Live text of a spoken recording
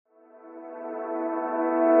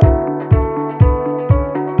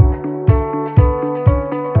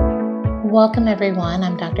Welcome, everyone.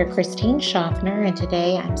 I'm Dr. Christine Schaffner, and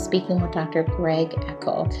today I'm speaking with Dr. Greg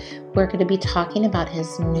Eckel. We're going to be talking about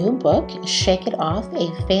his new book, Shake It Off, A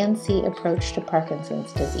Fancy Approach to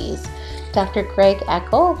Parkinson's Disease. Dr. Greg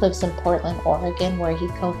Eckel lives in Portland, Oregon, where he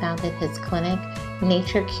co-founded his clinic,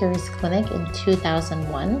 Nature Cures Clinic, in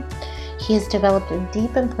 2001. He has developed a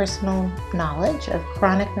deep and personal knowledge of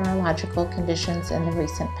chronic neurological conditions in the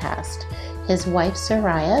recent past. His wife,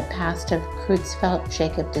 Soraya, passed of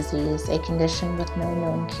Creutzfeldt-Jakob disease, a condition with no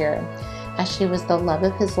known cure. As she was the love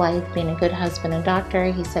of his life, being a good husband and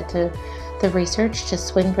doctor, he set to the research to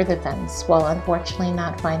swing for the fence. While unfortunately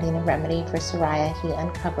not finding a remedy for Soraya, he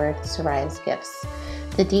uncovered Soraya's gifts.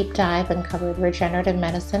 The deep dive uncovered regenerative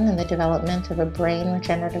medicine and the development of a brain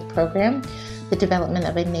regenerative program, the development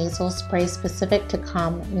of a nasal spray specific to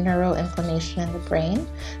calm neuroinflammation in the brain,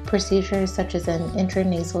 procedures such as an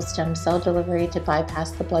intranasal stem cell delivery to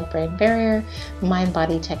bypass the blood-brain barrier,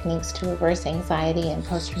 mind-body techniques to reverse anxiety and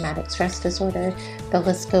post-traumatic stress disorder. The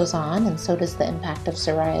list goes on, and so does the impact of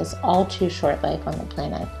Soraya's all too short life on the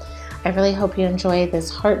planet. I really hope you enjoy this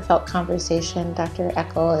heartfelt conversation. Dr.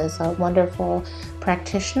 Eckel is a wonderful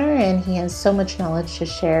practitioner, and he has so much knowledge to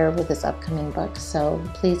share with his upcoming book. So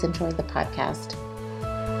please enjoy the podcast.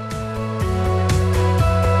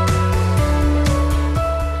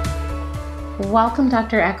 Welcome,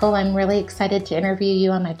 Dr. Eckel. I'm really excited to interview you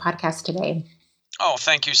on my podcast today. Oh,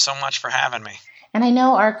 thank you so much for having me. And I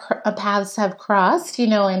know our paths have crossed,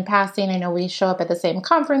 in passing. I know we show up at the same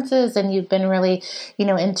conferences, and you've been really,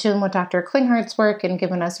 in tune with Dr. Klinghart's work and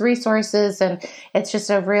given us resources. And it's just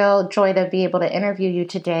a real joy to be able to interview you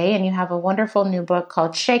today. And you have a wonderful new book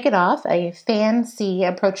called Shake It Off, A Fancy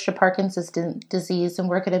Approach to Parkinson's Disease. And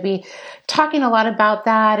we're going to be talking a lot about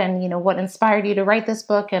that and, what inspired you to write this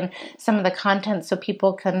book and some of the content so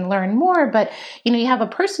people can learn more. But, you have a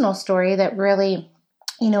personal story that really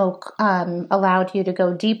allowed you to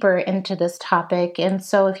go deeper into this topic. And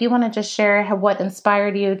so if you want to just share what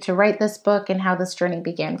inspired you to write this book and how this journey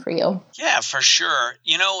began for you. Yeah, for sure.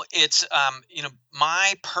 It's,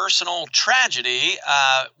 my personal tragedy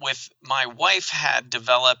with my wife had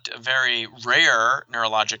developed a very rare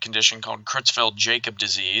neurologic condition called Creutzfeldt-Jakob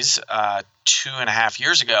disease 2.5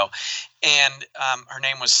 years ago. And her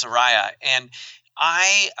name was Soraya. And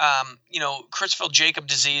Creutzfeldt-Jakob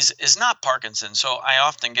disease is not Parkinson. So I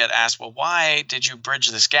often get asked, well, why did you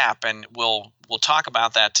bridge this gap? And we'll talk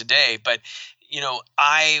about that today. But,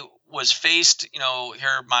 I was faced,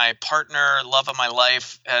 here my partner, love of my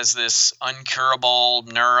life, has this uncurable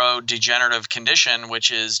neurodegenerative condition,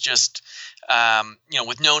 which is just,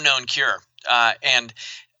 with no known cure. And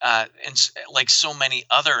like so many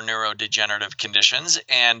other neurodegenerative conditions.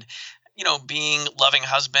 And being loving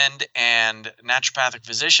husband and naturopathic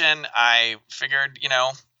physician, I figured,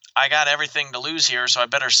 I got everything to lose here, so I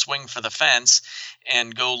better swing for the fence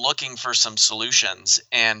and go looking for some solutions.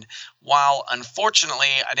 And while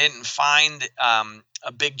unfortunately I didn't find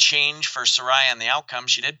a big change for Soraya in the outcome,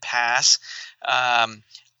 she did pass.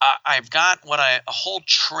 I've got a whole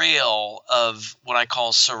trail of what I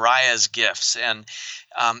call Soraya's gifts, and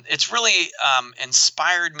it's really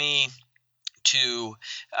inspired me to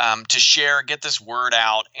share, get this word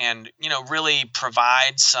out, and really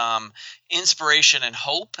provide some inspiration and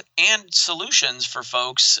hope and solutions for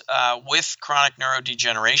folks with chronic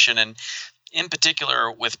neurodegeneration, and in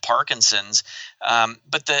particular with Parkinson's.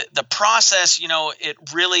 But the process, it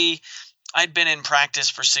really. I'd been in practice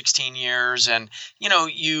for 16 years, and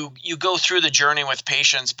you go through the journey with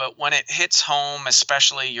patients, but when it hits home,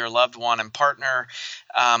 especially your loved one and partner,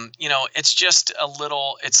 it's just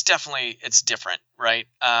it's different, right?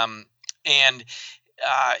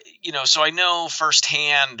 So I know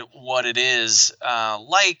firsthand what it is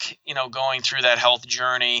like, going through that health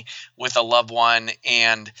journey with a loved one,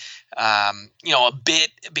 and a bit,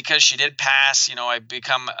 because she did pass, I've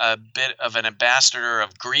become a bit of an ambassador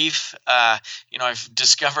of grief. I've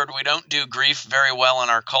discovered we don't do grief very well in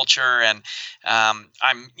our culture, and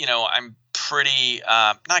I'm pretty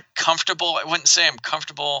not comfortable. I wouldn't say I'm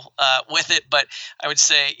comfortable with it, but I would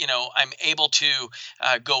say, I'm able to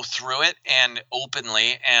go through it and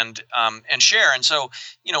openly and share. And so,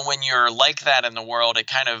 when you're like that in the world, it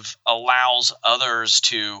kind of allows others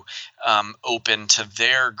to open to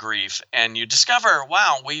their grief, and you discover,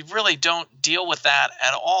 wow, we really don't deal with that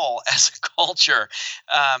at all as a culture.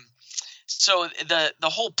 So the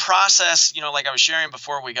whole process, like I was sharing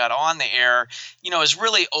before we got on the air, has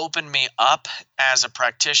really opened me up as a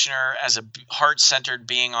practitioner, as a heart-centered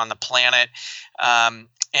being on the planet.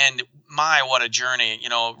 And my, what a journey,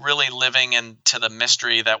 really living into the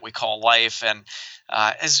mystery that we call life, and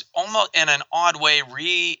has almost in an odd way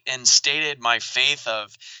reinstated my faith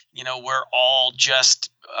of, we're all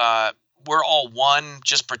just, we're all one,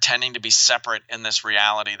 just pretending to be separate in this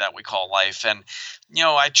reality that we call life. And,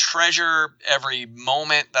 I treasure every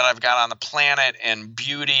moment that I've got on the planet, and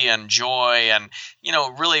beauty and joy, and,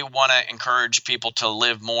 really want to encourage people to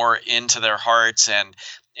live more into their hearts,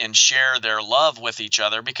 and share their love with each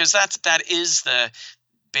other, because that is the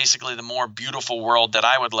basically the more beautiful world that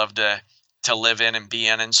I would love to live in and be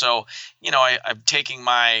in. And so, I'm taking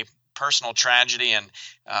my personal tragedy and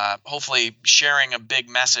hopefully sharing a big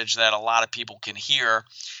message that a lot of people can hear.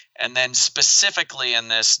 And then specifically in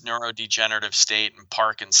this neurodegenerative state, and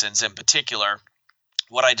Parkinson's in particular,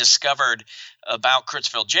 what I discovered about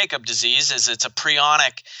Creutzfeldt-Jakob disease is it's a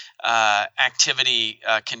prionic activity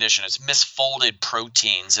condition. It's misfolded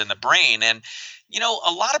proteins in the brain. And,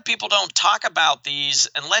 a lot of people don't talk about these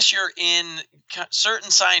unless you're in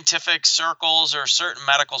certain scientific circles or certain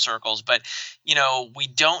medical circles. But, we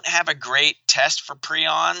don't have a great test for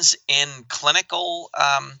prions in clinical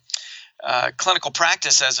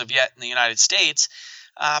practice as of yet in the United States.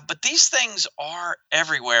 But these things are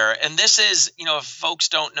everywhere. And this is, if folks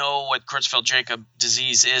don't know what Creutzfeldt-Jakob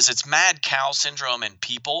disease is, it's mad cow syndrome in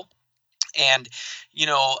people. And,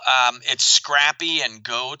 it's scrappy in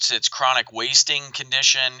goats. It's chronic wasting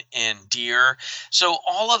condition in deer. So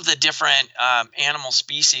all of the different animal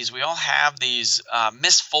species, we all have these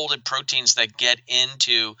misfolded proteins that get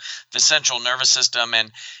into the central nervous system.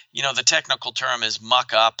 And, the technical term is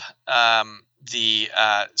muck up the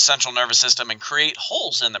central nervous system and create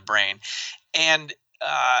holes in the brain. And,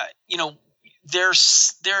 they're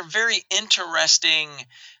a very interesting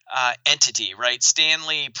entity, right?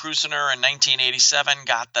 Stanley Prusiner in 1987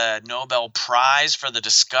 got the Nobel Prize for the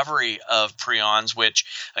discovery of prions, which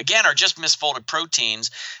again are just misfolded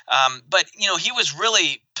proteins. But he was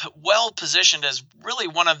really well positioned as really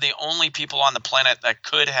one of the only people on the planet that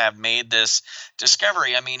could have made this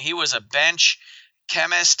discovery. I mean, he was a bench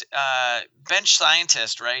chemist, bench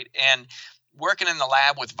scientist, right? And working in the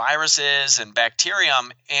lab with viruses and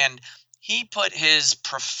bacterium, and he put his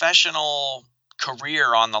professional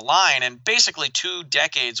career on the line, and basically 2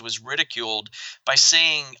 decades was ridiculed by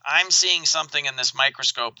saying, I'm seeing something in this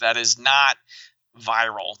microscope that is not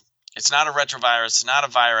viral. It's not a retrovirus. It's not a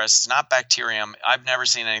virus. It's not bacterium. I've never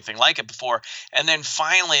seen anything like it before. And then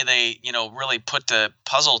finally they, really put the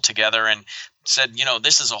puzzle together and said,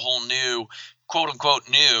 this is a whole new, quote unquote,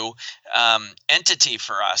 new entity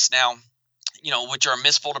for us now, which are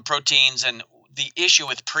misfolded proteins. And the issue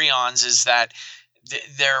with prions is that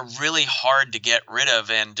they're really hard to get rid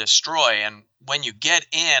of and destroy. And when you get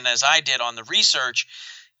in, as I did on the research,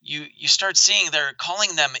 you start seeing they're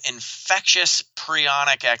calling them infectious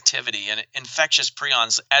prionic activity and infectious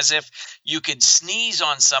prions, as if you could sneeze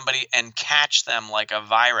on somebody and catch them like a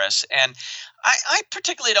virus. And I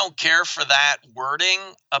particularly don't care for that wording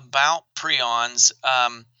about prions,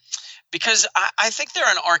 because I think they're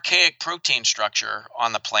an archaic protein structure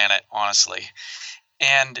on the planet, honestly.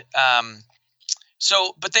 And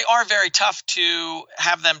but they are very tough to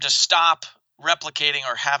have them to stop replicating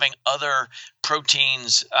or having other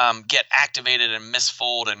proteins get activated and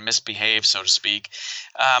misfold and misbehave, so to speak.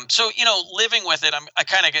 Living with it, I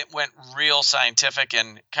kind of went real scientific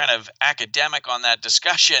and kind of academic on that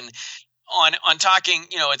discussion. On talking,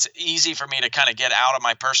 it's easy for me to kind of get out of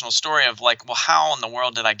my personal story of like, well, how in the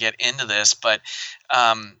world did I get into this? But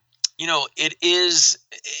it is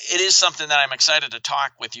something that I'm excited to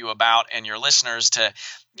talk with you about and your listeners to,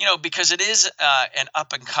 because it is an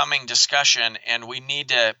up and coming discussion, and we need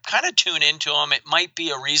to kind of tune into them. It might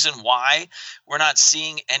be a reason why we're not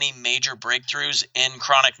seeing any major breakthroughs in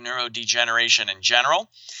chronic neurodegeneration in general.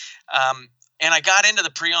 And I got into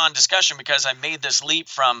the prion discussion because I made this leap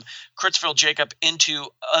from Creutzfeldt-Jakob into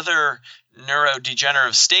other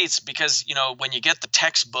neurodegenerative states, because, when you get the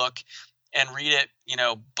textbook and read it,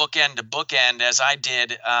 bookend to bookend, as I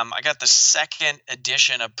did, I got the second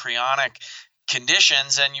edition of prionic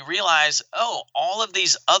conditions, and you realize, all of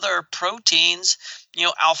these other proteins,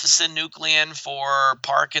 alpha-synuclein for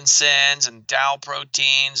Parkinson's, and Dow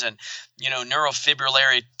proteins, and,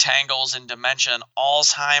 neurofibrillary tangles in dementia and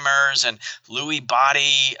Alzheimer's, and Lewy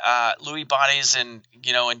bodies and,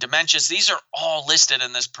 in dementias. These are all listed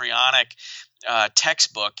in this prionic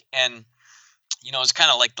textbook. And it's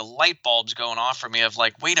kind of like the light bulbs going off for me of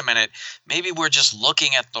like, wait a minute, maybe we're just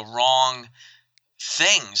looking at the wrong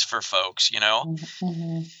things for folks,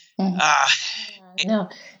 Mm-hmm. Mm-hmm. No,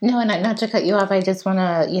 no, and not to cut you off, I just want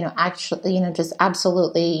to, actually, just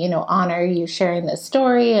absolutely, honor you sharing this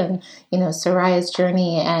story and, Soraya's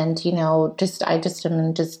journey. And, I just am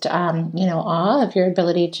in just, awe of your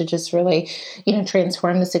ability to just really,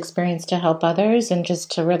 transform this experience to help others and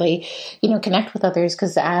just to really, connect with others.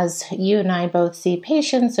 Because as you and I both see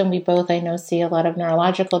patients and we both, I know, see a lot of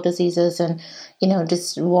neurological diseases and,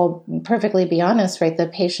 just will perfectly be honest, right? The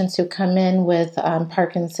patients who come in with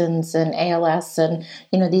Parkinson's and ALS and,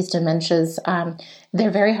 these dementias,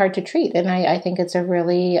 they're very hard to treat. And I think it's a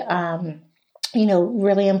really,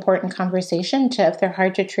 really important conversation to, if they're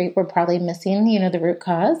hard to treat, we're probably missing, the root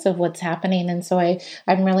cause of what's happening. And so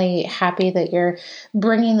I'm really happy that you're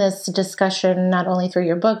bringing this discussion, not only through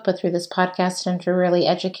your book, but through this podcast and to really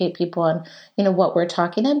educate people on, what we're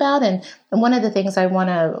talking about. And one of the things I want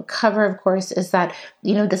to cover, of course, is that,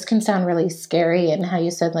 this can sound really scary and how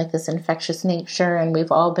you said like this infectious nature. And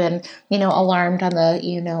we've all been, alarmed on the,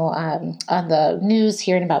 on the news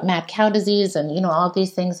hearing about mad cow disease and, all of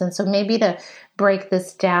these things. And so maybe to break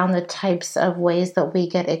this down, the types of ways that we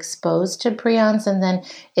get exposed to prions, and then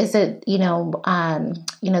is it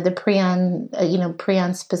the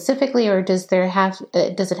prion specifically, or does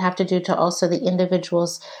it have to do to also the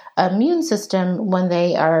individual's immune system when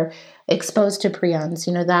they are exposed to prions?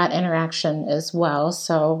 That interaction as well.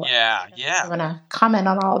 So Yeah, I yeah. want to comment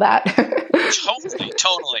on all that.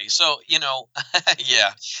 Totally. So,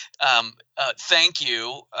 yeah. Thank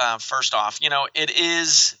you. First off, it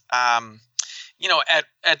is,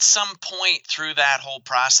 at some point through that whole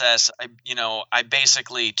process, I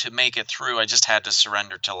basically, to make it through, I just had to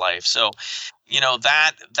surrender to life. So,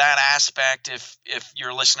 that aspect, if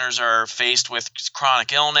your listeners are faced with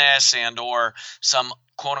chronic illness and or some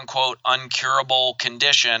quote unquote uncurable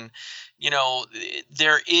condition,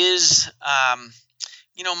 there is,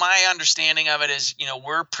 my understanding of it is,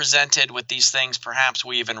 we're presented with these things. Perhaps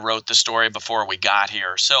we even wrote the story before we got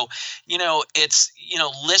here. So, it's,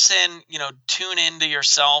 listen, tune into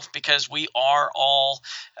yourself, because we are all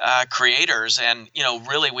creators, and,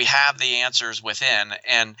 really we have the answers within.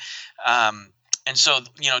 And so,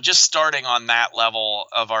 just starting on that level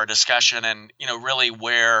of our discussion and, really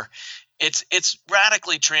where it's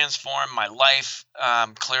radically transformed my life,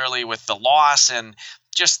 clearly with the loss and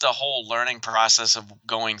just the whole learning process of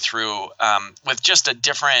going through with just a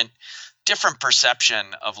different perception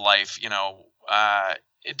of life,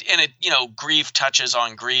 grief touches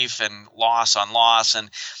on grief and loss on loss. And,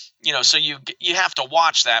 so you have to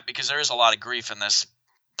watch that, because there is a lot of grief in this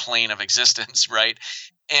plane of existence. Right.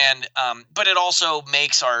 And, but it also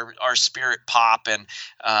makes our spirit pop and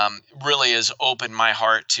really has opened my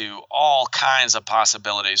heart to all kinds of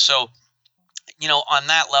possibilities. So, on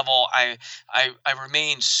that level, I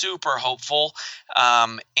remain super hopeful,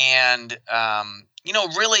 and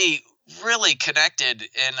really, really connected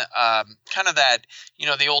in kind of that,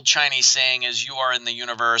 the old Chinese saying is, you are in the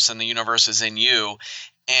universe and the universe is in you.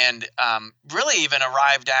 And really even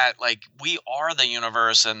arrived at, like, we are the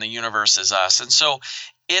universe and the universe is us. And so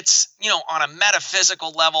it's, on a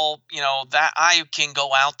metaphysical level, that I can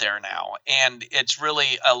go out there now, and it's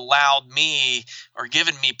really allowed me, or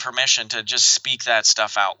given me permission to just speak that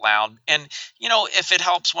stuff out loud. And, if it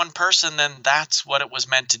helps one person, then that's what it was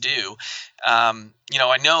meant to do.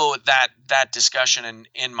 I know that discussion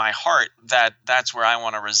in my heart, that's where I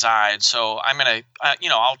want to reside. So I'm going to,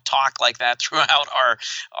 I'll talk like that throughout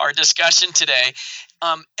our discussion today.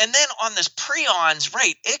 And then on this prions,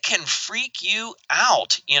 right, it can freak you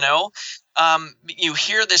out, you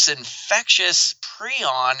hear this infectious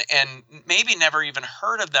prion and maybe never even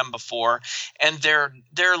heard of them before, and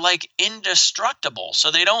they're like indestructible.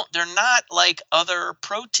 So they're not like other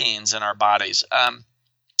proteins in our bodies.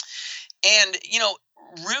 And,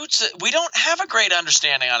 roots, we don't have a great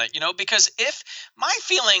understanding on it, because if my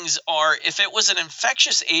feelings are, if it was an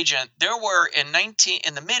infectious agent, there were in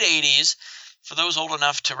the mid 80s, for those old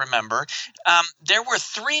enough to remember, there were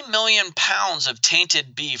 3 million pounds of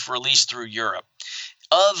tainted beef released through Europe.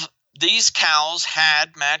 Of these cows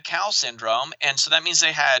had mad cow syndrome, and so that means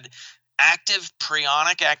they had active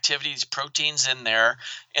prionic activities, proteins in their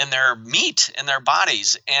meat, in their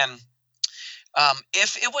bodies. And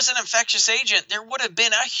if it was an infectious agent, there would have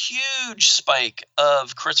been a huge spike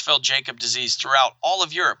of Creutzfeldt-Jakob disease throughout all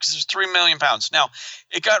of Europe, because there's 3 million pounds. Now,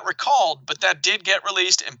 it got recalled, but that did get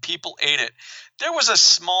released and people ate it. There was a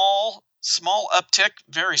small uptick,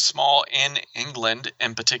 very small, in England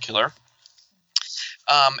in particular,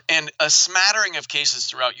 and a smattering of cases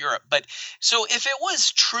throughout Europe. But so if it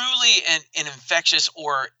was truly an infectious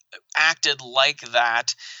or acted like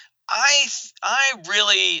that, I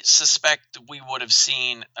really suspect we would have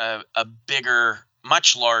seen a bigger,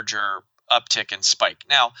 much larger uptick and spike.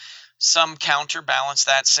 Now, some counterbalance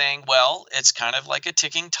that saying, well, it's kind of like a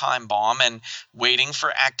ticking time bomb and waiting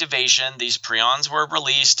for activation. These prions were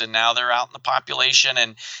released and now they're out in the population,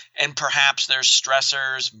 and perhaps there's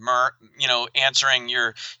stressors, answering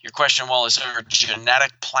your question, well, is there a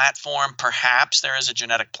genetic platform? Perhaps there is a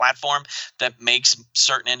genetic platform that makes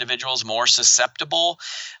certain individuals more susceptible.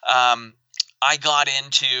 I got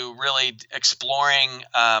into really exploring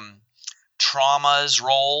trauma's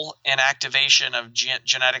role in activation of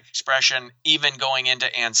genetic expression, even going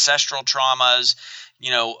into ancestral traumas,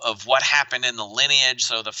 of what happened in the lineage.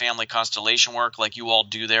 So the family constellation work like you all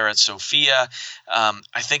do there at Sophia,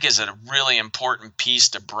 I think is a really important piece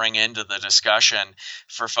to bring into the discussion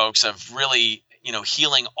for folks of really,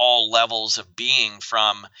 healing all levels of being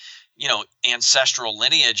from, ancestral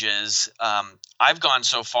lineages. I've gone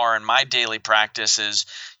so far in my daily practices,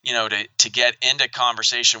 to get into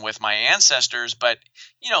conversation with my ancestors, but,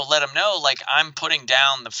 let them know, like, I'm putting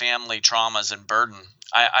down the family traumas and burden.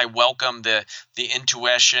 I welcome the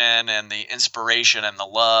intuition and the inspiration and the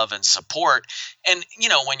love and support. And,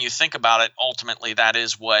 when you think about it, ultimately that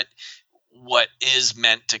is what is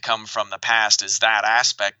meant to come from the past, is that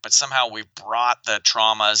aspect, but somehow we've brought the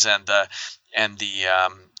traumas and the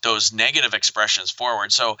those negative expressions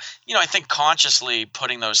forward. So, I think consciously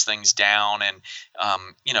putting those things down and,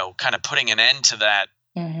 kind of putting an end to that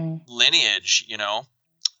lineage,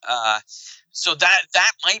 so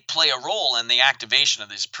that might play a role in the activation of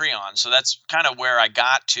these prions. So that's kind of where I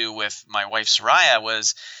got to with my wife, Soraya,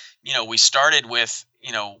 was, we started with,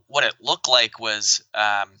 what it looked like was,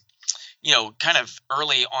 kind of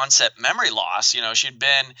early onset memory loss.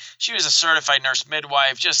 She was a certified nurse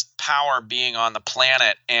midwife, just power being on the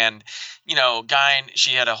planet. And,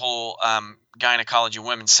 she had a whole gynecology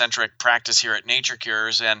women centric practice here at Nature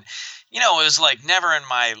Cures. And, it was like never in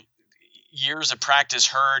my years of practice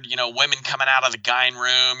heard, women coming out of the gyne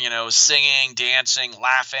room, singing, dancing,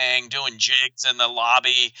 laughing, doing jigs in the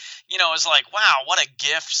lobby. It was like, wow, what a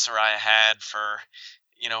gift Soraya had for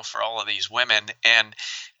all of these women. And,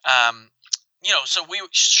 so we were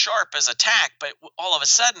sharp as a tack, but all of a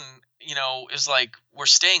sudden, it's like we're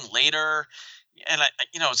staying later. And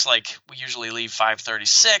it's like we usually leave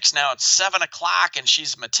 5:36. Now it's 7:00 and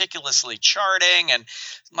she's meticulously charting. And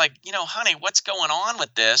I'm like, honey, what's going on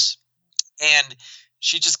with this? And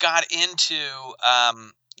she just got into,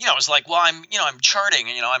 it was like, well, I'm charting,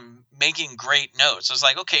 I'm making great notes. I was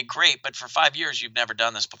like, okay, great. But for 5 years, you've never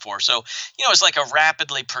done this before. So, it's like a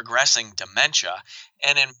rapidly progressing dementia.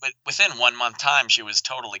 And within 1 month time, she was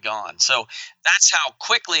totally gone. So that's how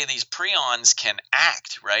quickly these prions can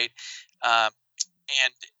act, right?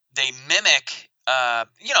 And they mimic,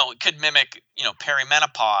 it could mimic,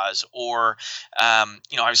 perimenopause or, I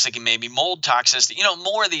was thinking maybe mold toxicity,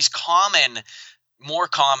 more of these more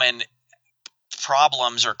common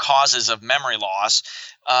problems or causes of memory loss.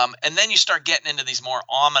 And then you start getting into these more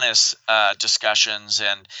ominous discussions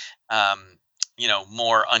and,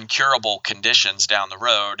 more uncurable conditions down the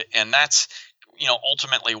road. And that's,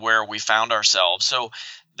 ultimately where we found ourselves. So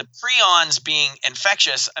the prions being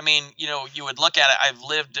infectious, I mean, you would look at it, I've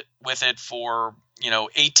lived with it for,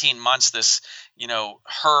 18 months, this,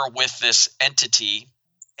 her with this entity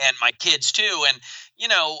and my kids too. And,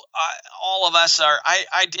 all of us are,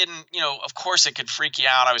 I didn't, of course it could freak you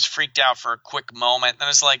out. I was freaked out for a quick moment. And I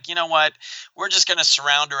was like, you know what, we're just going to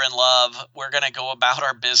surround her in love. We're going to go about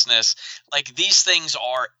our business. Like, these things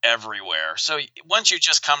are everywhere. So once you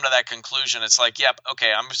just come to that conclusion, it's like, yep,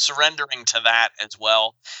 okay, I'm surrendering to that as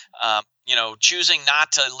well. Choosing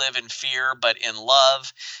not to live in fear, but in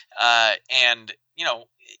love. And,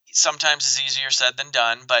 sometimes it's easier said than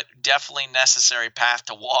done, but definitely necessary path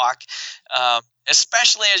to walk.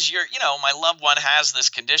 Especially as my loved one has this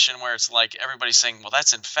condition where it's like everybody's saying, well,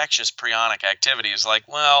 that's infectious prionic activity. It's like,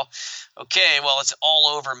 well, okay, well, it's all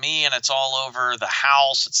over me and it's all over the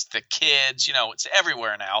house. It's the kids, it's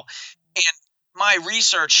everywhere now. And my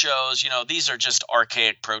research shows, these are just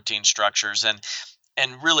archaic protein structures.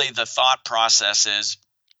 And really the thought process is,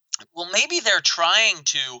 well, maybe they're trying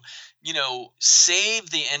to, save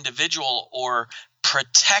the individual or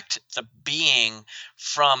protect the being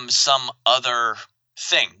from some other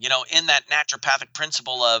thing, in that naturopathic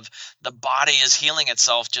principle of the body is healing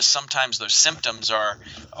itself. Just sometimes those symptoms are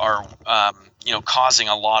causing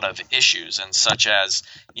a lot of issues, and such as,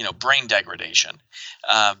 brain degradation.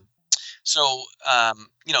 So, I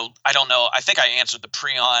don't know. I think I answered the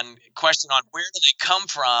prion question on where do they come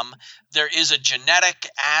from. There is a genetic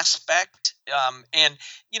aspect. And,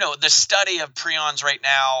 the study of prions right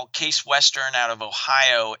now, Case Western out of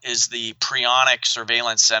Ohio is the Prionic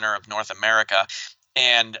Surveillance Center of North America.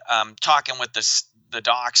 And talking with the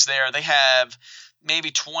docs there, they have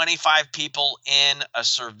maybe 25 people in a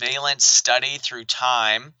surveillance study through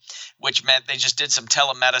time, which meant they just did some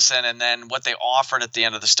telemedicine. And then what they offered at the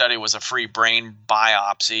end of the study was a free brain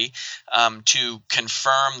biopsy to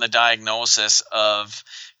confirm the diagnosis of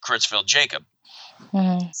Creutzfeldt-Jakob.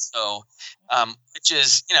 So, which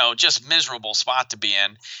is, just miserable spot to be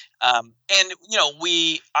in. And,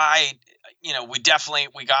 we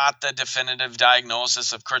got the definitive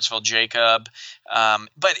diagnosis of Creutzfeldt-Jakob,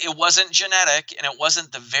 but it wasn't genetic and it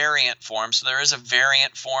wasn't the variant form. So there is a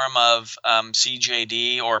variant form of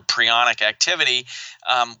CJD or prionic activity,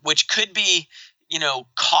 which could be,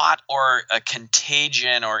 caught or a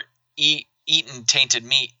contagion or eaten tainted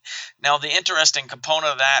meat. Now, the interesting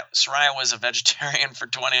component of that, Soraya was a vegetarian for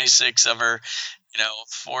 26 of her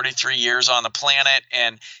 43 years on the planet.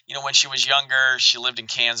 And, when she was younger, she lived in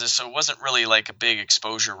Kansas. So it wasn't really like a big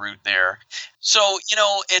exposure route there. So,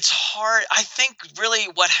 it's hard. I think really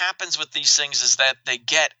what happens with these things is that they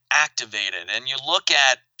get activated. And you look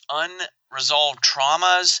at unresolved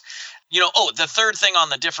traumas. The third thing on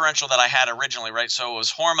the differential that I had originally, right? So it was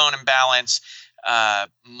hormone imbalance,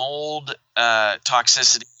 mold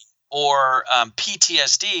toxicity, or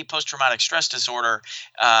PTSD, post-traumatic stress disorder,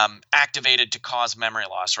 activated to cause memory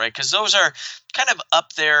loss, right? Because those are kind of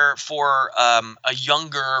up there for a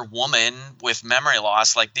younger woman with memory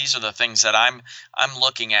loss. Like, these are the things that I'm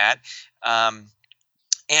looking at. And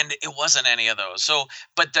it wasn't any of those. So,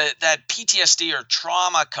 but that PTSD or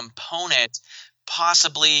trauma component,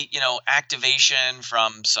 possibly, activation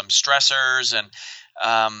from some stressors and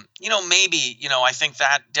maybe, I think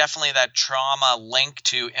that definitely that trauma linked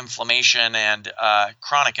to inflammation and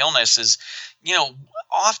chronic illness is,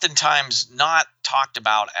 oftentimes not talked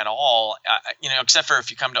about at all, except for if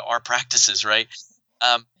you come to our practices, right?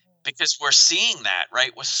 Because we're seeing that,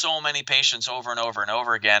 right, with so many patients over and over and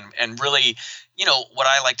over again. And really, what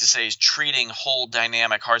I like to say is treating whole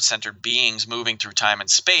dynamic heart-centered beings moving through time and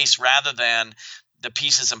space rather than the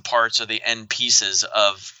pieces and parts or the end pieces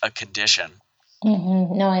of a condition.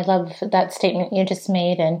 No, I love that statement you just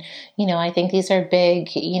made. And, I think these are big,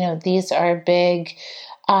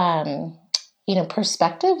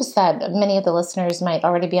 perspectives that many of the listeners might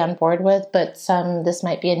already be on board with, but this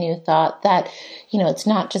might be a new thought that, it's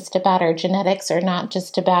not just about our genetics or not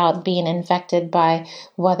just about being infected by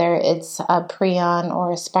whether it's a prion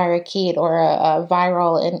or a spirochete or a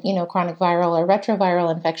viral and, chronic viral or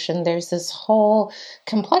retroviral infection. There's this whole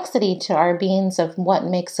complexity to our beings of what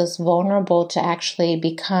makes us vulnerable to actually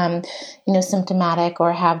become, symptomatic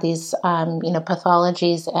or have these,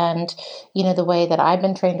 pathologies. And, the way that I've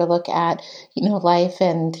been trained to look at, life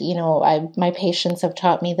and, my patients have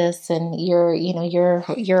taught me this, and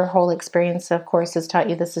your whole experience, of course, has taught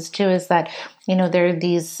you this is too, is that, there are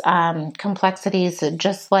these complexities,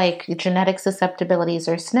 just like genetic susceptibilities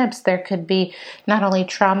or SNPs. There could be not only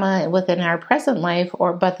trauma within our present life,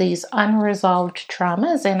 but these unresolved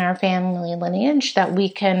traumas in our family lineage that we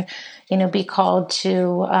can, be called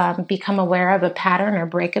to become aware of a pattern or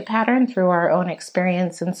break a pattern through our own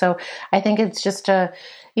experience. And so I think it's just a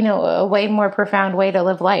way more profound way to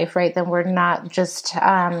live life, right? Than we're not just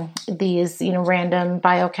these, random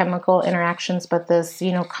biochemical interactions, but this,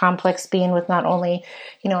 complex being with not only,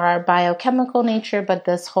 our biochemical nature, but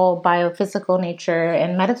this whole biophysical nature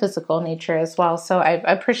and metaphysical nature as well. So I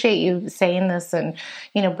appreciate you saying this and,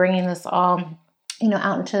 bringing this all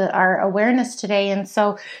out into our awareness today. And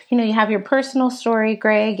so, you have your personal story,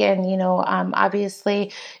 Greg, and,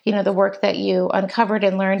 obviously, the work that you uncovered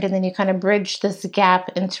and learned, and then you kind of bridged this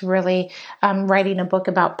gap into really writing a book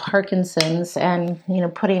about Parkinson's and,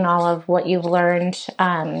 putting all of what you've learned,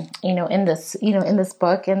 in this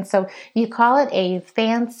book. And so you call it a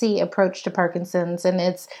fancy approach to Parkinson's, and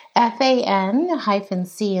it's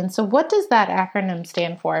FAN-C. And so what does that acronym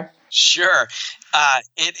stand for? Sure.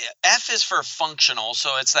 F is for functional.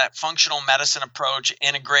 So it's that functional medicine approach,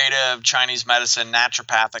 integrative Chinese medicine,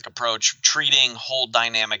 naturopathic approach, treating whole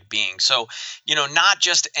dynamic beings. So, not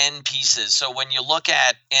just end pieces. So when you look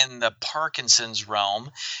at in the Parkinson's realm,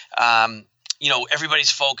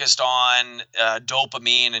 everybody's focused on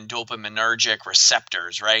dopamine and dopaminergic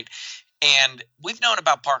receptors, right? And we've known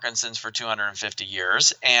about Parkinson's for 250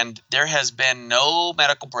 years, and there has been no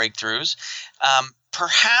medical breakthroughs.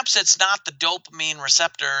 Perhaps it's not the dopamine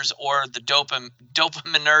receptors or the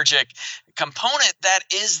dopaminergic component that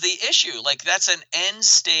is the issue. Like, that's an end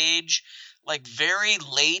stage, like very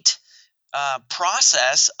late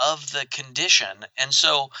process of the condition. And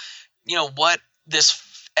so, what this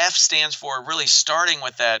F stands for, really starting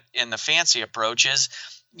with that in the fancy approach, is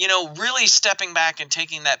really stepping back and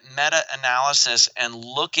taking that meta-analysis and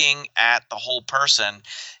looking at the whole person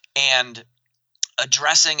and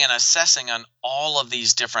addressing and assessing on all of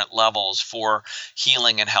these different levels for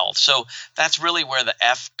healing and health. So that's really where the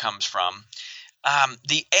F comes from.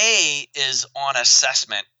 The A is on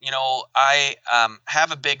assessment. I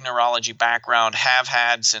have a big neurology background, have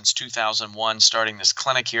had since 2001, starting this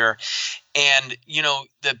clinic here. And,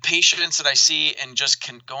 the patients that I see and just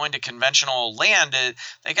going to conventional land,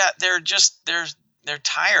 they're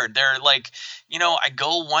tired. They're like, I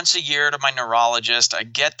go once a year to my neurologist. I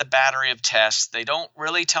get the battery of tests. They don't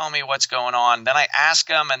really tell me what's going on. Then I ask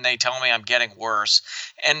them and they tell me I'm getting worse.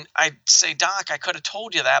 And I say, Doc, I could have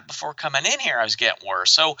told you that before coming in here I was getting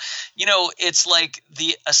worse. So, it's like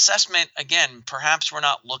the assessment, again, perhaps we're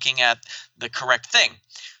not looking at the correct thing.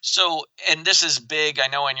 So, and this is big, I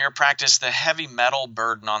know in your practice, the heavy metal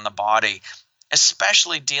burden on the body,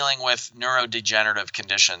 especially dealing with neurodegenerative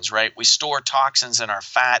conditions, right? We store toxins in our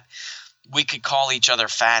fat. We could call each other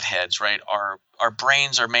fat heads, right? Our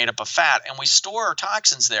brains are made up of fat, and we store our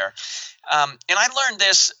toxins there. And I learned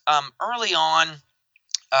this early on.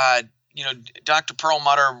 Dr.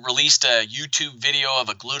 Perlmutter released a YouTube video of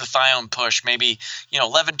a glutathione push maybe,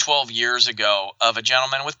 11, 12 years ago of a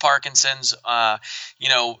gentleman with Parkinson's,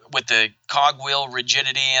 with the cogwheel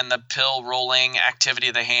rigidity and the pill rolling activity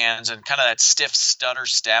of the hands and kind of that stiff stutter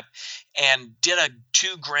step, and did a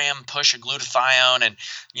 2-gram push of glutathione. And,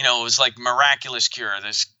 it was like miraculous cure.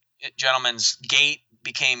 This gentleman's gait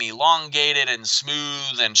became elongated and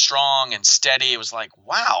smooth and strong and steady. It was like,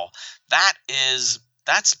 wow,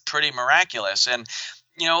 that's pretty miraculous. And,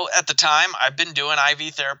 at the time, I've been doing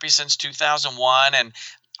IV therapy since 2001, and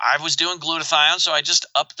I was doing glutathione. So I just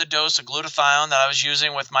upped the dose of glutathione that I was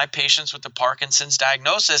using with my patients with the Parkinson's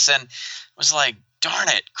diagnosis, and was like, darn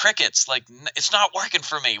it, crickets, like, it's not working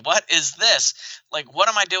for me. What is this? Like, what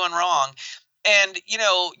am I doing wrong? And,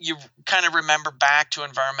 you kind of remember back to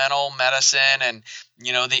environmental medicine and,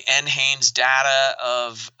 the NHANES data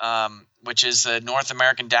of, which is the North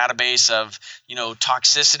American database of,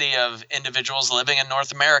 toxicity of individuals living in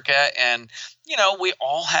North America. And, we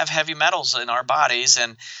all have heavy metals in our bodies.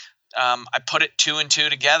 And I put it 2 and 2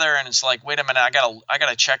 together, and it's like, wait a minute, I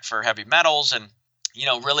gotta check for heavy metals. And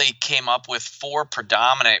really came up with 4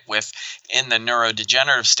 predominant in the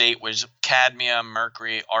neurodegenerative state, was cadmium,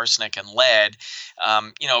 mercury, arsenic, and lead.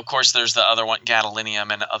 Of course, there's the other one,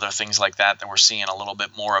 gadolinium, and other things like that we're seeing a little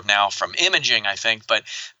bit more of now from imaging, I think. But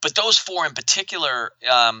those 4 in particular,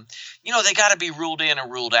 they got to be ruled in or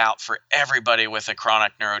ruled out for everybody with a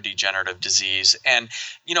chronic neurodegenerative disease. And,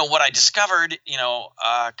 what I discovered,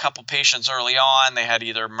 a couple patients early on, they had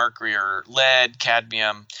either mercury or lead,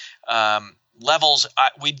 cadmium, levels.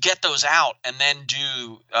 We'd get those out and then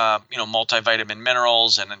do, multivitamin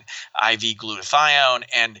minerals and an IV glutathione.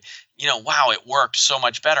 And, wow, it worked so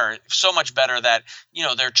much better that,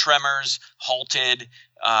 their tremors halted,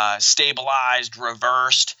 stabilized,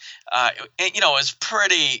 reversed. It's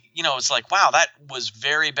pretty, it's like, wow, that was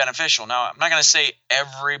very beneficial. Now, I'm not going to say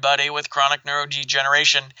everybody with chronic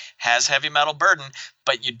neurodegeneration has heavy metal burden,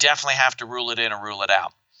 but you definitely have to rule it in or rule it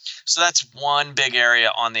out. So that's one big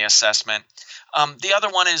area on the assessment. The other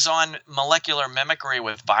one is on molecular mimicry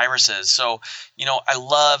with viruses. So, I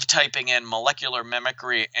love typing in molecular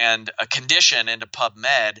mimicry and a condition into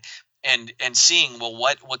PubMed and seeing, well,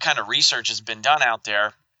 what kind of research has been done out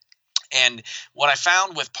there. And what I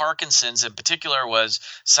found with Parkinson's in particular was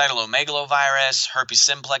cytomegalovirus, herpes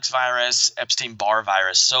simplex virus, Epstein-Barr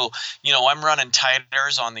virus. So, I'm running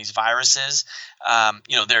titers on these viruses.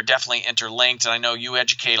 They're definitely interlinked, and I know you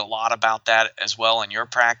educate a lot about that as well in your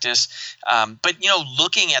practice. But,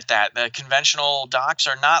 looking at that, the conventional docs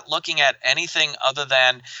are not looking at anything other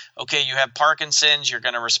than, okay, you have Parkinson's, you're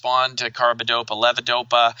going to respond to carbidopa,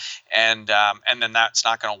 levodopa, and then that's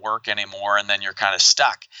not going to work anymore, and then you're kind of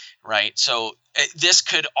stuck. Right. So this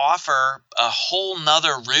could offer a whole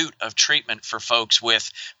nother route of treatment for folks with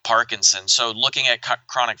Parkinson's. So looking at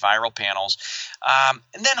chronic viral panels, and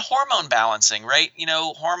then hormone balancing, right?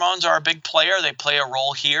 Hormones are a big player. They play a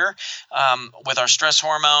role here with our stress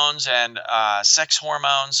hormones and sex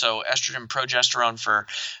hormones. So estrogen, progesterone for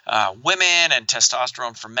women and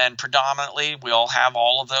testosterone for men predominantly. We all have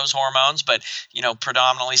all of those hormones, but,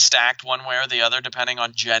 predominantly stacked one way or the other depending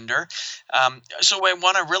on gender. So we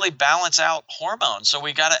want to really balance out hormones. So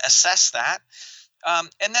we got to assess that.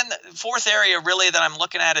 And then the fourth area really that I'm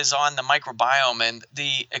looking at is on the microbiome and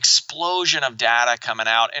the explosion of data coming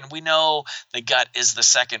out. And we know the gut is the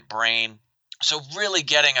second brain. So really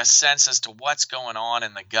getting a sense as to what's going on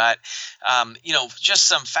in the gut. Just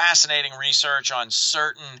some fascinating research on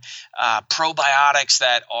certain probiotics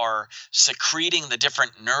that are secreting the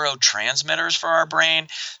different neurotransmitters for our brain.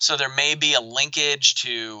 So there may be a linkage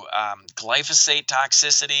to glyphosate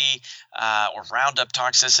toxicity or Roundup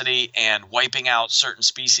toxicity and wiping out certain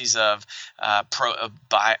species of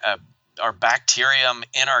our bacterium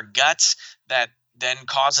in our guts that then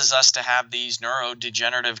causes us to have these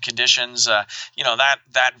neurodegenerative conditions.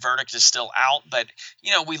 That verdict is still out, but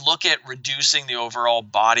we look at reducing the overall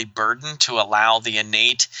body burden to allow the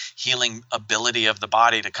innate healing ability of the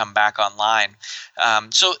body to come back online.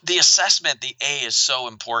 So the assessment, the A, is so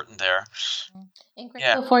important there. And Greg,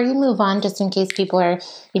 before you move on, just in case people are,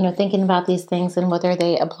 thinking about these things and whether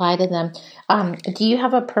they apply to them, do you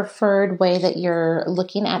have a preferred way that you're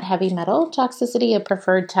looking at heavy metal toxicity, a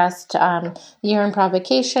preferred test, urine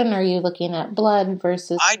provocation? Are you looking at blood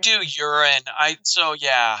versus? I do urine.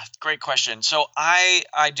 Great question. So I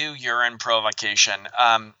do urine provocation.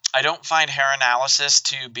 I don't find hair analysis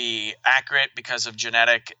to be accurate because of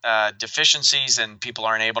genetic deficiencies, and people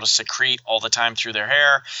aren't able to secrete all the time through their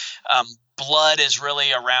hair. Blood is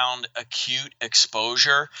really around acute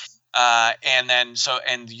exposure.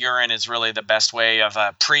 And urine is really the best way of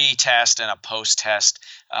a pre-test and a post-test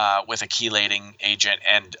with a chelating agent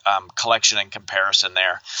and collection and comparison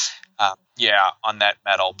there. On that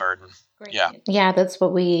metal burden. Great. Yeah, that's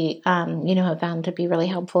what we, have found to be really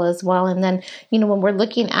helpful as well. And then, when we're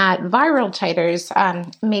looking at viral titers,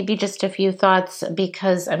 maybe just a few thoughts,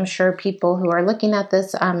 because I'm sure people who are looking at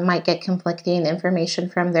this might get conflicting information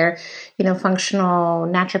from their, functional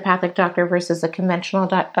naturopathic doctor versus a conventional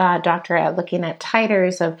doctor at looking at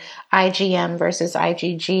titers of IgM versus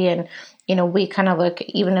IgG. And we kind of look,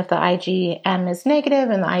 even if the IgM is negative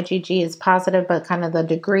and the IgG is positive, but kind of the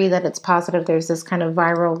degree that it's positive, there's this kind of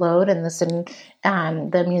viral load, and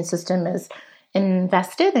the immune system is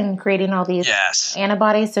invested in creating all these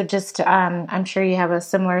antibodies. So just, I'm sure you have a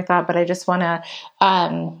similar thought, but I just want to,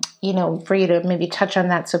 for you to maybe touch on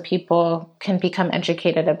that so people can become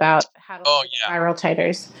educated about how to viral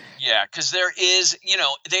titers. Yeah, because there is,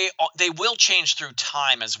 they will change through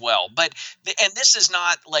time as well. And this is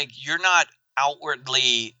not like you're not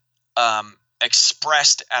outwardly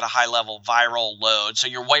expressed at a high level viral load. So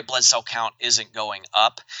your white blood cell count isn't going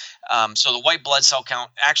up. So the white blood cell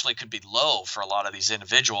count actually could be low for a lot of these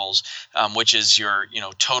individuals, which is your,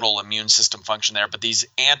 total immune system function there. But these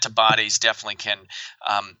antibodies definitely can,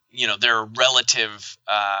 there are relative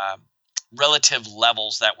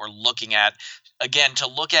levels that we're looking at, again, to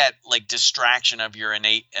look at like distraction of your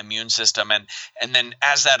innate immune system. And then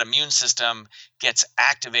as that immune system gets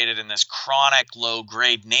activated in this chronic low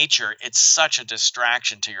grade nature, it's such a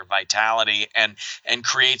distraction to your vitality and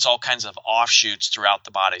creates all kinds of offshoots throughout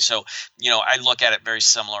the body. So, I look at it very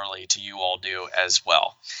similarly to you all do as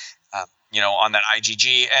well. On that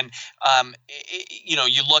IgG, and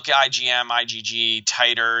you look at IgM, IgG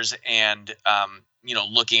titers, and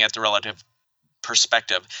looking at the relative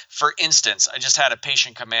perspective. For instance, I just had a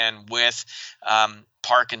patient come in with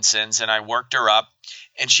Parkinson's, and I worked her up,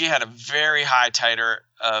 and she had a very high titer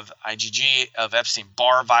of IgG of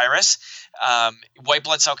Epstein-Barr virus, white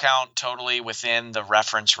blood cell count totally within the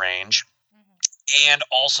reference range. And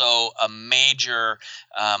also a major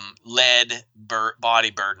lead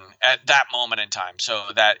body burden at that moment in time. So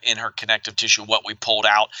that in her connective tissue, what we pulled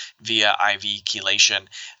out via IV chelation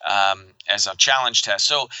as a challenge test.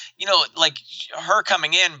 So, like her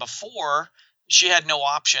coming in before, she had no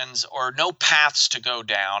options or no paths to go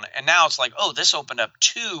down. And now it's like, oh, this opened up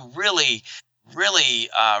two really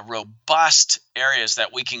robust areas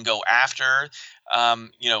that we can go after,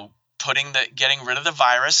 getting rid of the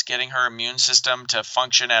virus, getting her immune system to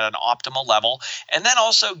function at an optimal level, and then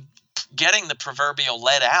also getting the proverbial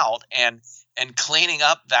lead out and cleaning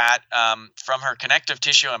up that from her connective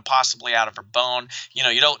tissue and possibly out of her bone.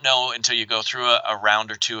 You don't know until you go through a round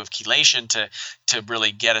or two of chelation to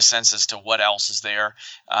really get a sense as to what else is there.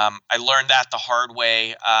 I learned that the hard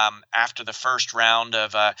way after the first round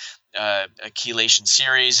of a chelation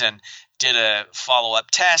series, and did a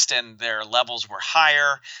follow-up test, and their levels were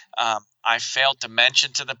higher. I failed to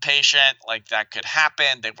mention to the patient like that could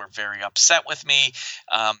happen. They were very upset with me.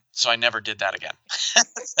 So I never did that again.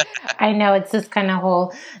 I know it's this kind of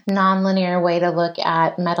whole nonlinear way to look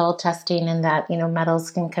at metal testing, and that,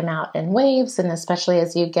 metals can come out in waves. And especially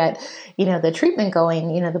as you get, the treatment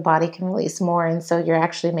going, the body can release more. And so you're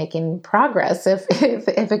actually making progress if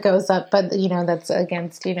it goes up. But, that's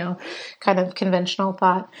against, kind of conventional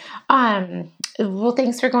thought. Well,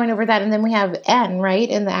 thanks for going over that. And then we have N, right,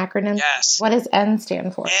 in the acronym. Yes. What does N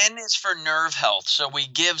stand for? N is for nerve health. So we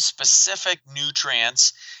give specific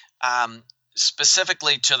nutrients um,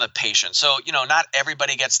 specifically to the patient. So, not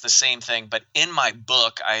everybody gets the same thing, but in my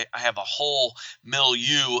book, I have a whole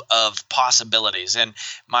milieu of possibilities. And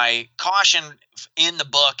my caution in the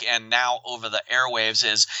book and now over the airwaves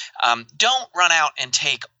is don't run out and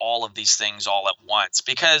take all of these things all at once,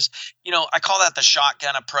 because, I call that the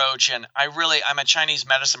shotgun approach. And I'm a Chinese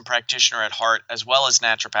medicine practitioner at heart, as well as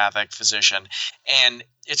naturopathic physician. And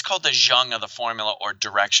it's called the zheng of the formula, or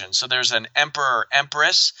direction. So there's an emperor or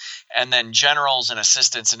empress, and then generals and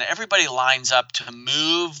assistants, and everybody lines up to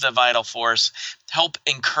move the vital force, help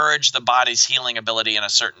encourage the body's healing ability in a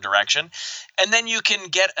certain direction. And then you can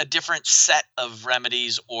get a different set of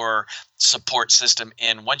remedies or support system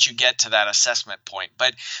in once you get to that assessment point.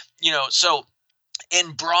 But, so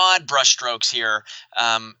in broad brushstrokes here,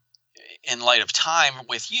 in light of time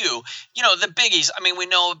with you, the biggies, we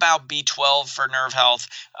know about B12 for nerve health,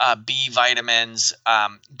 B vitamins,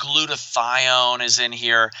 glutathione is in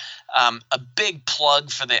here. A big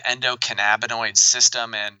plug for the endocannabinoid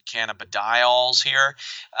system and cannabidiols here.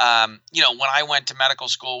 When I went to medical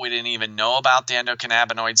school, we didn't even know about the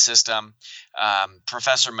endocannabinoid system.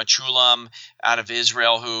 Professor Machulam out of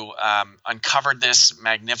Israel, who uncovered this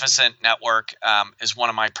magnificent network, is one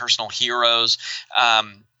of my personal heroes.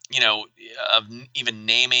 Of even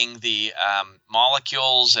naming the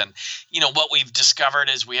molecules. And, what we've discovered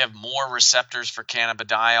is we have more receptors for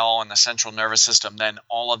cannabidiol in the central nervous system than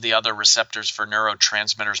all of the other receptors for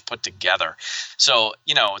neurotransmitters put together. So,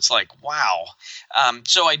 it's like, wow.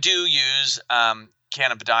 So I do use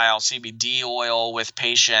cannabidiol CBD oil with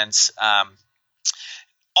patients.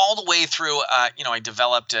 All the way through, I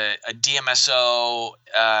developed a DMSO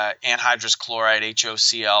anhydrous chloride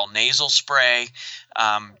HOCl nasal spray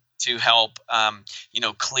to help,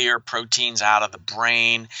 clear proteins out of the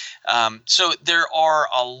brain. So there are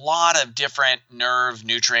a lot of different nerve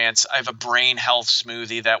nutrients. I have a brain health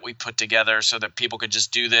smoothie that we put together so that people could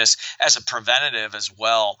just do this as a preventative as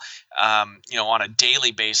well, on a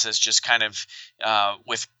daily basis, just kind of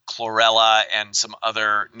with chlorella and some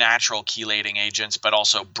other natural chelating agents, but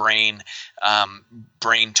also brain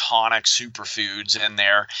tonic superfoods in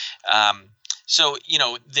there. So,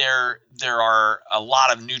 there are a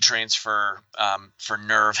lot of nutrients for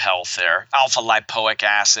nerve health there. Alpha lipoic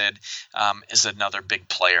acid is another big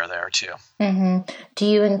player there too. Mm-hmm. Do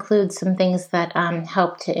you include some things that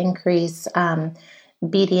help to increase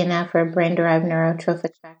BDNF, or brain-derived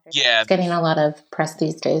neurotrophic factor? Yeah. It's getting a lot of press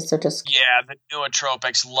these days. So Yeah, the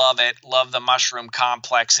nootropics, love it. Love the mushroom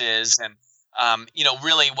complexes. And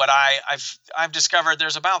really what I've discovered,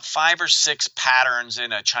 there's about 5 or 6 patterns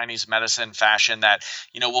in a Chinese medicine fashion that,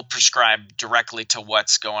 will prescribe directly to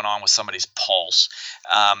what's going on with somebody's pulse.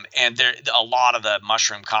 And a lot of the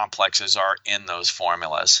mushroom complexes are in those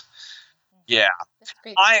formulas. Yeah. That's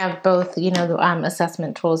great. I have both,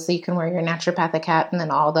 assessment tools, so you can wear your naturopathic hat, and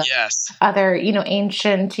then all the other,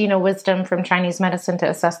 ancient, wisdom from Chinese medicine to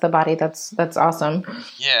assess the body. That's awesome.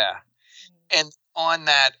 Yeah. And on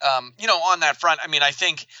that, on that front, I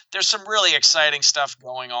think there's some really exciting stuff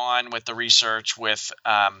going on with the research with,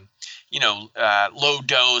 low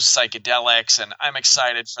dose psychedelics. And I'm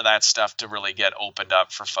excited for that stuff to really get opened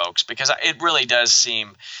up for folks, because it really does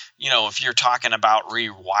seem, if you're talking about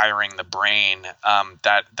rewiring the brain,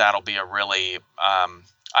 that'll be a really,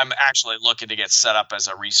 I'm actually looking to get set up as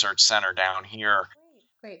a research center down here.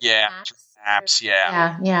 Great. Yeah. MAPS,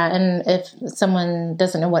 yeah. Yeah. And if someone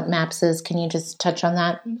doesn't know what MAPS is, can you just touch on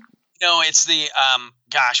that? No, it's the,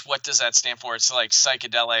 what does that stand for? It's like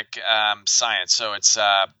psychedelic science. So it's,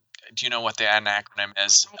 do you know what the acronym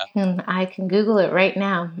is? I can Google it right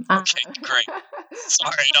now. Okay, great.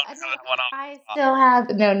 Sorry, I don't have that one on. I still have,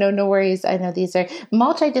 no worries. I know these are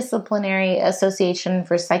Multidisciplinary Association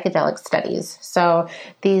for Psychedelic Studies. So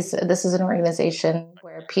this is an organization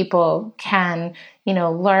where people can,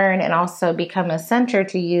 learn and also become a center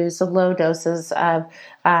to use low doses of,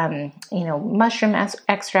 mushroom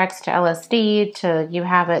extracts to LSD you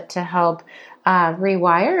have it to help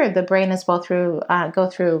rewire the brain as well go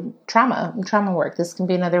through trauma work. This can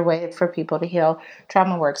be another way for people to heal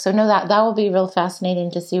trauma work. So that will be real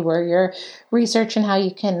fascinating to see where your research and how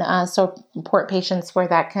you can support patients where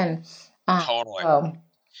that can totally go.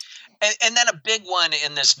 And then a big one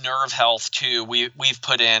in this nerve health too, we've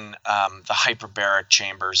put in the hyperbaric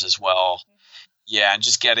chambers as well. Yeah, and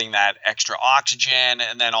just getting that extra oxygen,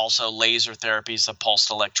 and then also laser therapies, the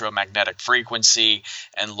pulsed electromagnetic frequency,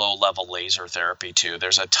 and low level laser therapy too.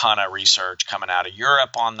 There's a ton of research coming out of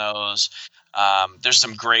Europe on those. There's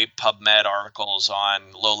some great PubMed articles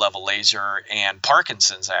on low level laser and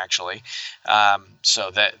Parkinson's actually.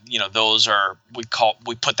 So that those are we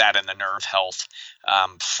put that in the nerve health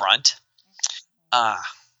front.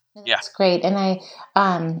 Yeah. That's great. And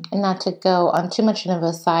not to go on too much of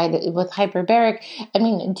a side with hyperbaric, I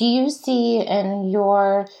mean, do you see in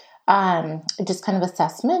your just kind of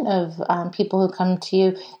assessment of people who come to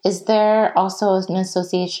you, is there also an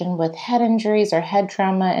association with head injuries or head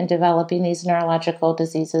trauma and developing these neurological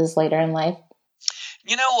diseases later in life?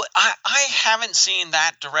 I haven't seen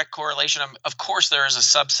that direct correlation. Of course, there is a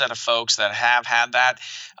subset of folks that have had that.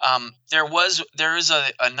 There's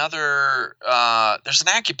an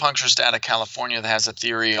acupuncturist out of California that has a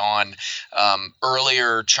theory on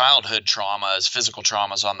earlier childhood traumas, physical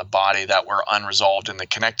traumas on the body that were unresolved in the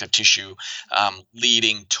connective tissue,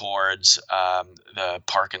 leading towards the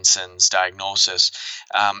Parkinson's diagnosis.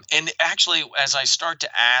 And actually, as I start to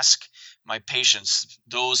ask my patients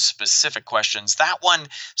those specific questions, that one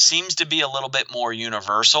seems to be a little bit more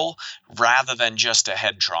universal rather than just a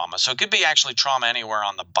head trauma. So it could be actually trauma anywhere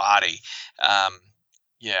on the body.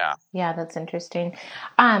 Yeah. Yeah, that's interesting.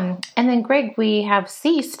 And then, Greg, we have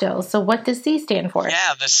C still. So what does C stand for?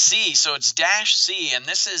 Yeah, the C. So it's -C, and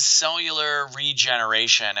this is cellular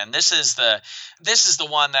regeneration. And this is the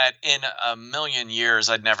one that in a million years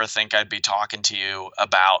I'd never think I'd be talking to you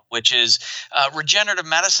about, which is regenerative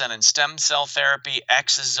medicine and stem cell therapy,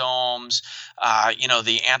 exosomes,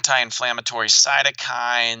 the anti-inflammatory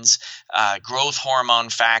cytokines, growth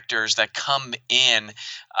hormone factors that come in.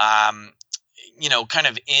 Kind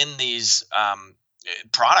of in these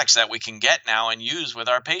products that we can get now and use with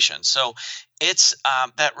our patients. So it's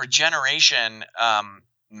that regenerative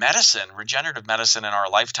medicine in our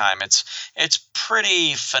lifetime. It's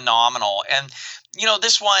pretty phenomenal. And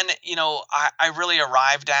this one, I really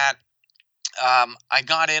arrived at. I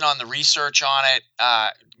got in on the research on it,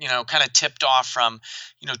 kind of tipped off from,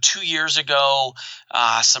 2 years ago,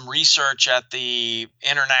 some research at the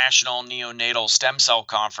International Neonatal Stem Cell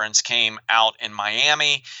Conference came out in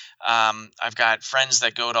Miami. I've got friends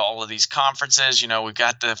that go to all of these conferences. We've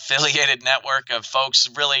got the affiliated network of folks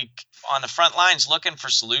really on the front lines looking for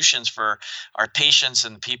solutions for our patients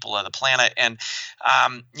and the people of the planet. And,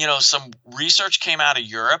 some research came out of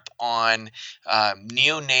Europe on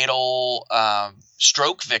neonatal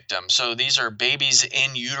stroke victims. So these are babies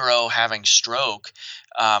in utero having stroke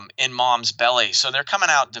in mom's belly. So they're coming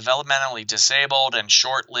out developmentally disabled and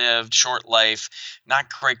short-lived, short life, not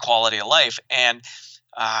great quality of life. And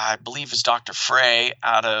I believe it's Dr. Frey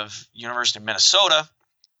out of University of Minnesota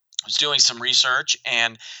was doing some research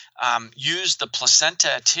and used the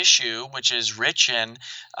placenta tissue, which is rich in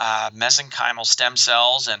mesenchymal stem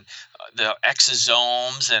cells and the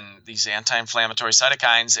exosomes and these anti-inflammatory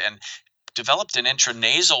cytokines, and developed an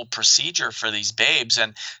intranasal procedure for these babes,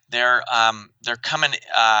 and they're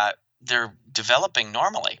developing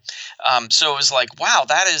normally. So it was like, wow,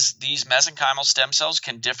 these mesenchymal stem cells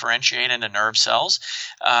can differentiate into nerve cells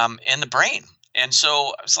in the brain. And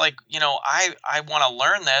so I was like, I want to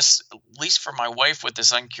learn this, at least for my wife with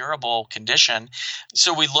this incurable condition.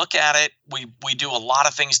 So we look at it. We do a lot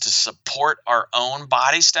of things to support our own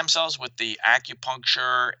body stem cells with the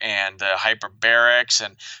acupuncture and the hyperbarics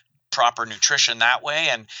and proper nutrition that way.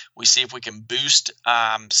 And we see if we can boost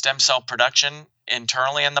stem cell production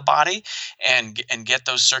internally in the body and get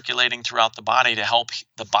those circulating throughout the body to help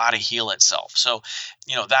the body heal itself. So,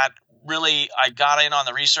 that really, I got in on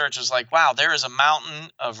the research. It was like, wow, there is a mountain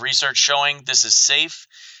of research showing this is safe.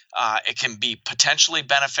 It can be potentially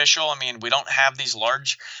beneficial. I mean, we don't have these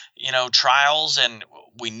large, trials, and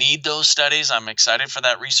we need those studies. I'm excited for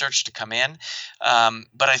that research to come in.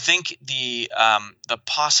 But I think the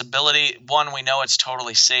possibility, one, we know it's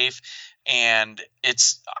totally safe, and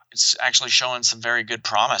it's actually showing some very good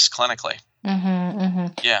promise clinically. Mm-hmm, mm-hmm.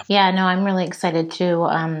 Yeah. No, I'm really excited too.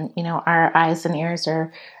 Our eyes and ears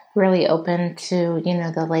are really open to,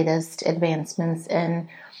 the latest advancements in,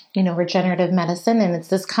 regenerative medicine. And it's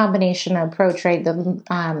this combination approach, right?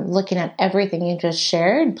 Looking at everything you just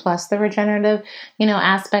shared, plus the regenerative,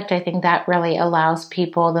 aspect. I think that really allows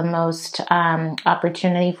people the most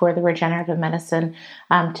opportunity for the regenerative medicine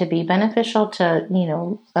to be beneficial to,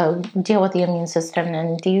 deal with the immune system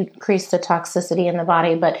and decrease the toxicity in the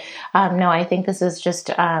body. But no, I think this is just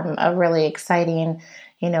a really exciting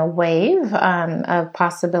wave of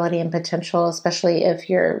possibility and potential, especially if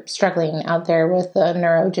you're struggling out there with a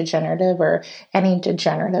neurodegenerative or any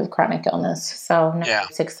degenerative chronic illness. So no, Yeah.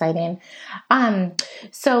 it's exciting. Um,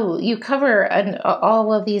 so you cover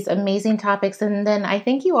all of these amazing topics, and then I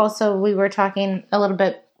think we were talking a little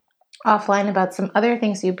bit offline about some other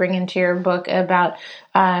things you bring into your book about,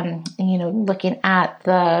 looking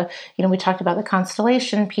at we talked about the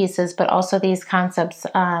constellation pieces, but also these concepts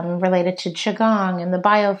related to Qigong and the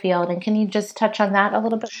biofield. And can you just touch on that a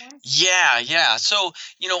little bit more? Yeah. So,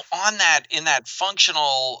 on that, in that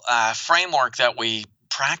functional framework that we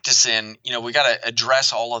practice in, we got to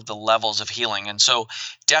address all of the levels of healing. And so,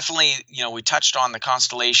 definitely, we touched on the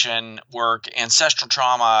constellation work, ancestral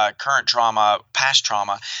trauma, current trauma, past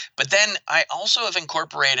trauma. But then I also have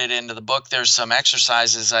incorporated into the book, there's some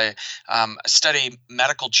exercises. I study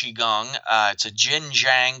medical Qigong. It's a Jin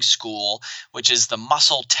Jiang school, which is the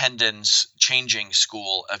muscle tendons changing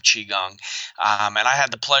school of Qigong. And I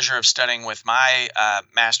had the pleasure of studying with my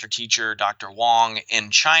master teacher, Dr. Wong,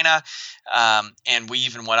 in China. And we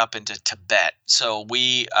even went up into Tibet. So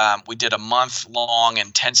we did a month-long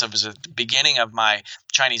intensive. It was at the beginning of my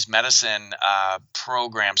Chinese medicine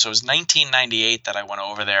program. So it was 1998 that I went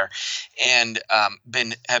over there, and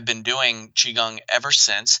have been doing Qigong ever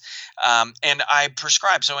since. And I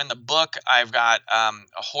prescribe. So in the book, I've got a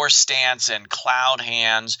horse stance and cloud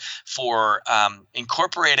hands for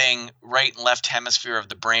incorporating right and left hemisphere of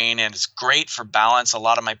the brain, and it's great for balance. A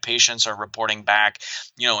lot of my patients are reporting back,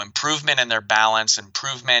 improvement in their balance,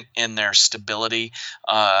 improvement in their stability,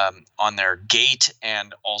 on their gait,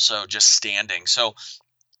 and also just standing. So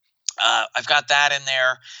I've got that in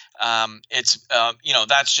there. It's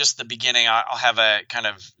that's just the beginning. I'll have a kind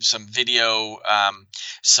of some video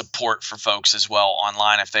support for folks as well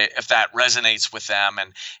online if that resonates with them,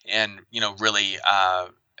 and really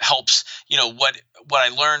helps. What I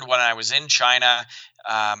learned when I was in China.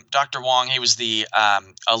 Dr. Wong, he was the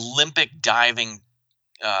Olympic diving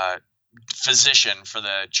physician for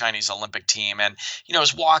the Chinese Olympic team, and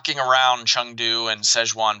was walking around Chengdu and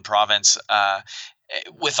Sichuan province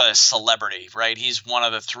with a celebrity, right? He's one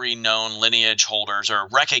of the 3 known lineage holders, or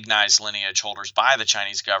recognized lineage holders, by the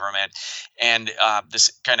Chinese government, and this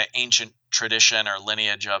kind of ancient tradition or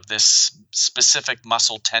lineage of this specific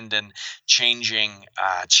muscle tendon changing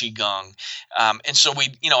qigong. And so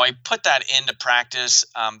I put that into practice.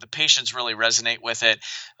 The patients really resonate with it.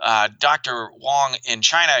 Dr. Wong in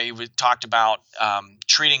China, he talked about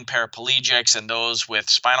treating paraplegics and those with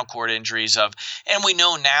spinal cord injuries and we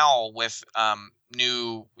know now with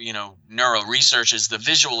new neuro research is the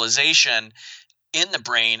visualization in the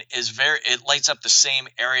brain it lights up the same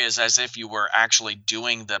areas as if you were actually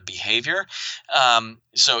doing the behavior.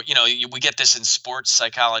 So we get this in sports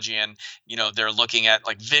psychology, and they're looking at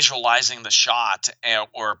like visualizing the shot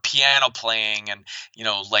or piano playing, and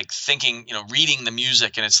like thinking, reading the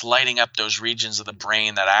music, and it's lighting up those regions of the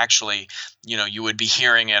brain that actually you would be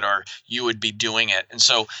hearing it or you would be doing it. And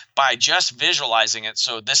so by just visualizing it,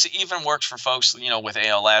 so this even works for folks with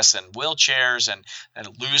ALS and wheelchairs and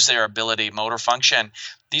lose their ability, motor function.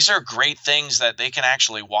 These are great things that they can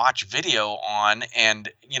actually watch video on and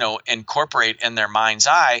incorporate in their mind's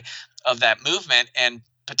eye of that movement and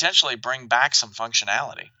potentially bring back some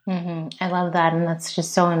functionality. Mm-hmm. I love that. And that's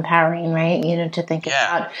just so empowering, right? To think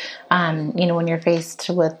about, when you're faced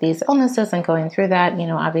with these illnesses and going through that,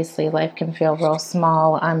 obviously life can feel real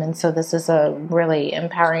small. And so this is a really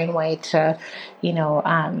empowering way to,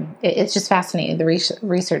 it's just fascinating. The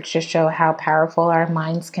research just show how powerful our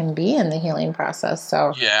minds can be in the healing process.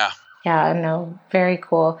 So yeah, no, very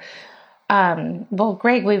cool. Well,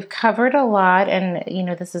 Greg, we've covered a lot, and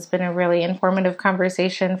this has been a really informative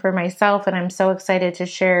conversation for myself, and I'm so excited to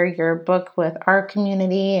share your book with our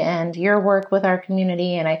community and your work with our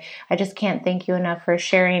community. And I just can't thank you enough for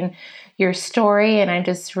sharing your story, and I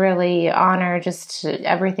just really honor just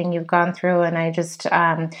everything you've gone through, and I just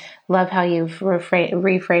love how you've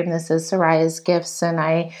reframed this as Soraya's gifts, and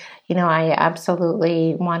I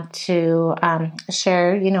absolutely want to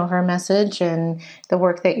share, her message and the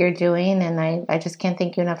work that you're doing. And I just can't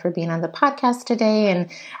thank you enough for being on the podcast today. And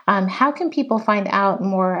how can people find out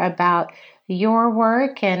more about your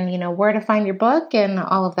work and, where to find your book and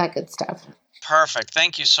all of that good stuff? Perfect.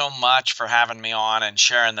 Thank you so much for having me on and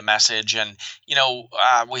sharing the message. And,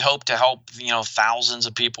 we hope to help, thousands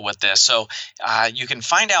of people with this. So you can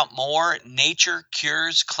find out more,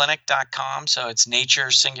 naturecuresclinic.com. So it's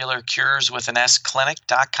nature singular cures with an S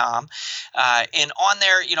clinic.com. And on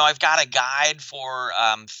there, I've got a guide for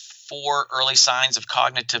for early signs of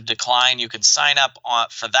cognitive decline. You can sign up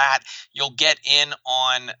for that. You'll get in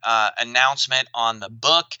on announcement on the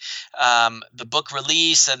book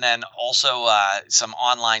release, and then also some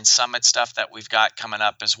online summit stuff that we've got coming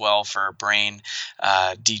up as well for brain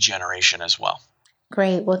degeneration as well.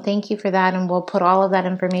 Great. Well, thank you for that. And we'll put all of that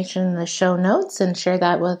information in the show notes and share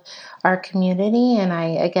that with our community. And I,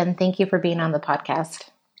 again, thank you for being on the podcast.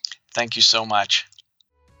 Thank you so much.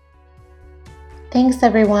 Thanks,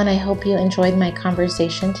 everyone. I hope you enjoyed my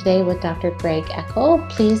conversation today with Dr. Greg Eckel.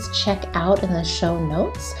 Please check out in the show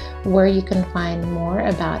notes where you can find more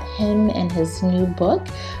about him and his new book.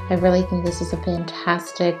 I really think this is a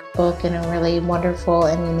fantastic book and a really wonderful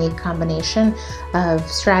and unique combination of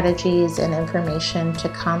strategies and information to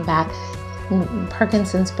combat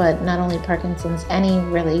Parkinson's, but not only Parkinson's, any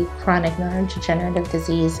really chronic neurodegenerative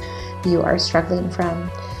disease you are struggling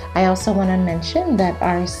from. I also want to mention that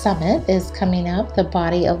our summit is coming up, the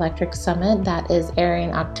Body Electric Summit, that is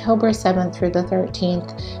airing October 7th through the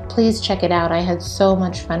 13th. Please check it out. I had so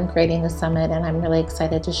much fun creating the summit, and I'm really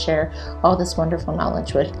excited to share all this wonderful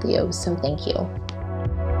knowledge with you. So thank you.